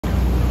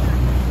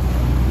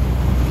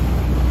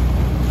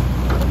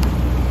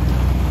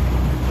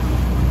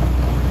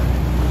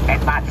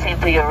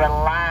until you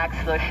relax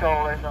the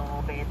shoulders a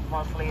little bit.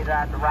 Mostly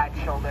that right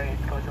shoulder,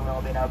 it goes a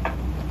little bit up.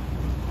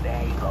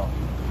 There you go.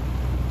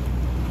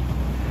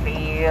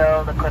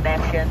 Feel the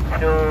connection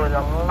through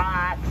the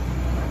lats.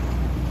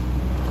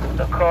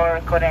 The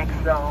core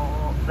connects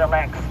the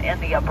legs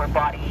and the upper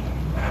body.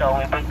 So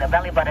we bring the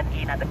belly button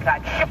in at the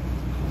catch.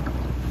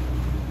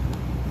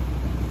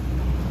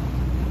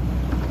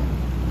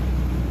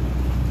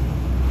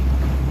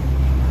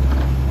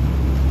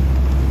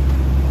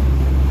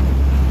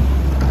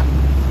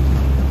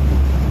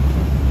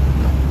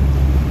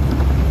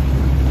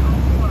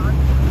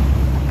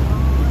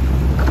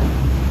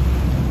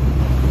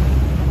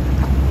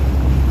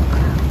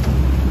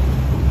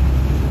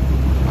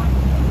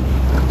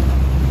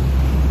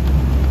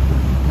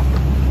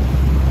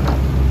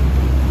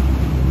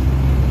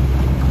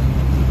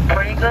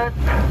 Good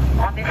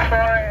on this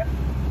floor.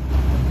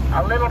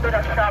 A little bit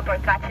of sharper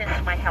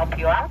catches might help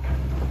you out.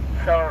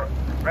 So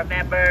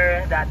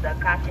remember that the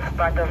catch is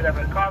part of the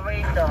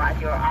recovery. So as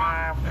your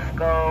arms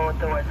go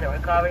towards the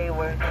recovery,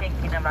 we're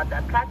thinking about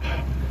that catch.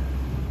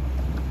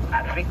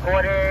 At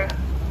 3/4,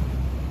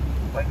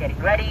 we're getting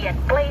ready and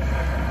place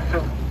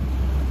soon.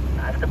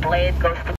 As the blade goes to